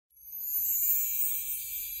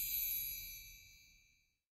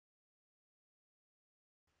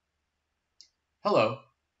Hello,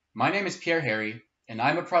 my name is Pierre Harry, and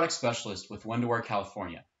I'm a product specialist with Wonderware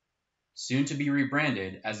California, soon to be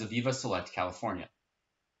rebranded as Aviva Select California.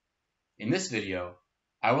 In this video,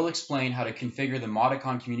 I will explain how to configure the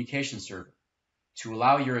Modicon communication server to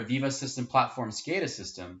allow your Aviva System Platform SCADA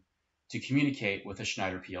system to communicate with a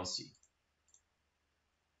Schneider PLC.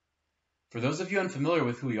 For those of you unfamiliar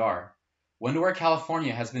with who we are, Wonderware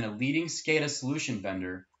California has been a leading SCADA solution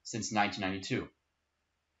vendor since 1992.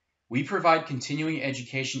 We provide continuing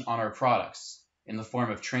education on our products in the form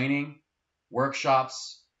of training,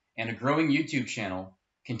 workshops, and a growing YouTube channel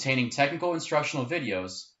containing technical instructional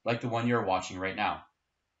videos like the one you are watching right now.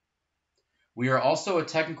 We are also a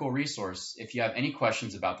technical resource if you have any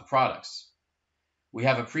questions about the products. We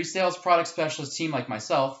have a pre-sales product specialist team like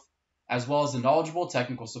myself, as well as a knowledgeable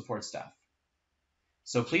technical support staff.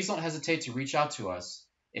 So please don't hesitate to reach out to us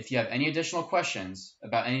if you have any additional questions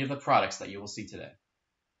about any of the products that you will see today.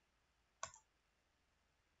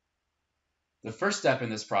 The first step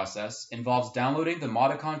in this process involves downloading the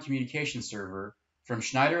Modicon communication server from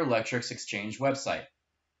Schneider Electric's Exchange website.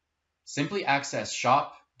 Simply access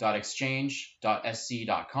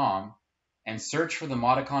shop.exchange.sc.com and search for the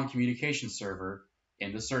Modicon communication server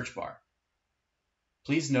in the search bar.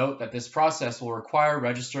 Please note that this process will require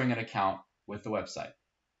registering an account with the website.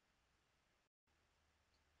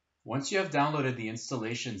 Once you have downloaded the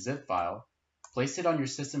installation zip file, place it on your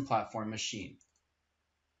system platform machine.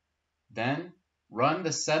 Then, run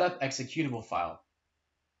the setup executable file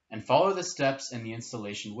and follow the steps in the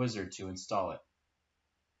installation wizard to install it.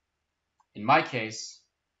 In my case,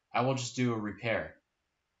 I will just do a repair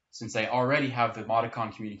since I already have the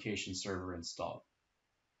Modicon communication server installed.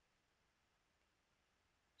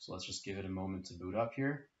 So let's just give it a moment to boot up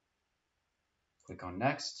here. Click on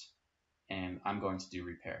Next, and I'm going to do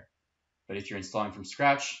repair. But if you're installing from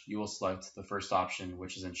scratch, you will select the first option,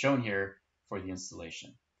 which isn't shown here, for the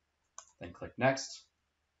installation. Then click Next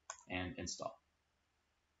and install.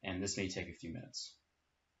 And this may take a few minutes.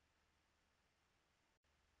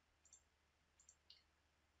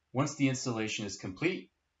 Once the installation is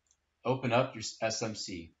complete, open up your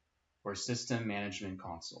SMC, or System Management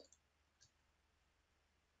Console.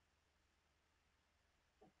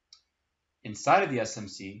 Inside of the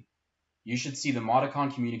SMC, you should see the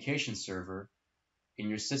Modicon communication server in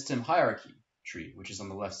your system hierarchy tree, which is on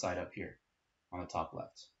the left side up here, on the top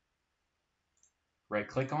left.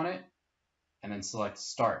 Right-click on it, and then select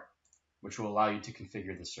Start, which will allow you to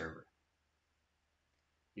configure the server.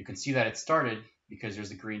 You can see that it started because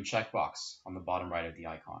there's a green checkbox on the bottom right of the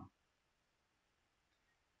icon.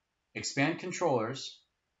 Expand Controllers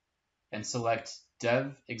and select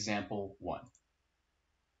Dev Example 1.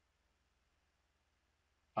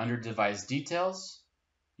 Under Device Details,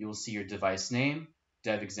 you will see your device name,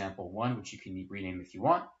 Dev Example 1, which you can rename if you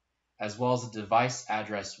want, as well as the device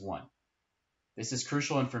address 1. This is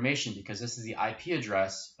crucial information because this is the IP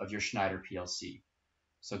address of your Schneider PLC.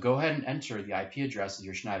 So go ahead and enter the IP address of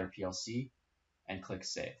your Schneider PLC and click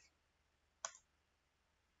Save.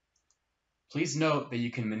 Please note that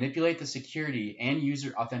you can manipulate the security and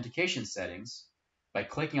user authentication settings by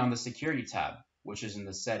clicking on the Security tab, which is in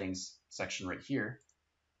the Settings section right here.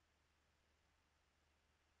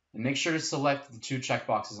 And make sure to select the two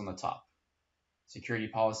checkboxes on the top. Security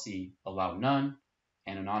Policy Allow None,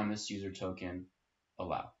 and Anonymous User Token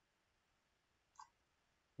Allow.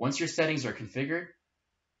 Once your settings are configured,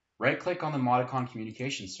 right-click on the Modicon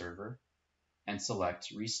communication server and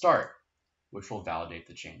select Restart, which will validate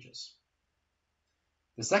the changes.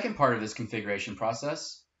 The second part of this configuration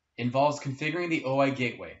process involves configuring the OI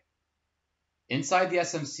gateway. Inside the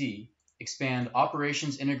SMC, expand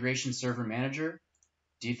Operations Integration Server Manager,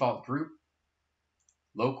 Default Group,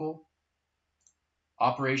 Local,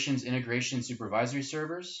 Operations Integration Supervisory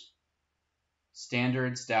Servers,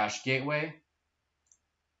 Standards-Gateway,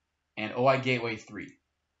 and OI Gateway 3.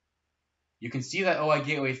 You can see that OI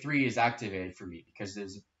Gateway 3 is activated for me because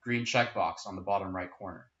there's a green checkbox on the bottom right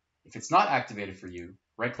corner. If it's not activated for you,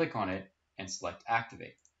 right-click on it and select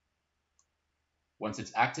Activate. Once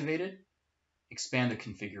it's activated, expand the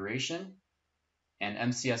Configuration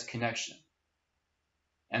and MCS Connection.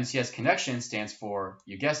 MCS Connection stands for,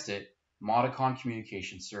 you guessed it, Modicon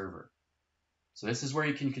Communication Server. So this is where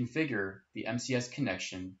you can configure the MCS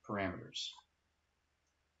connection parameters.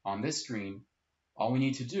 On this screen, all we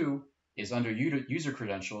need to do is under User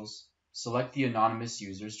Credentials, select the Anonymous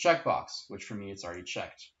Users checkbox, which for me it's already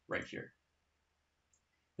checked right here.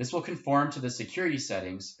 This will conform to the security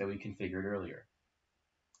settings that we configured earlier.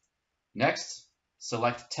 Next,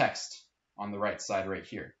 select Text on the right side right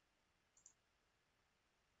here.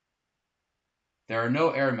 There are no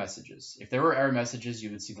error messages. If there were error messages,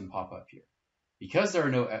 you would see them pop up here. Because there are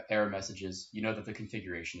no error messages, you know that the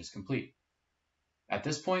configuration is complete. At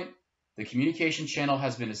this point, the communication channel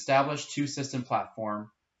has been established to system platform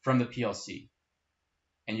from the PLC,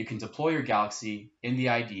 and you can deploy your Galaxy in the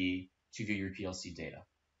IDE to view your PLC data.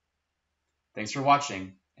 Thanks for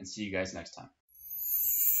watching, and see you guys next time.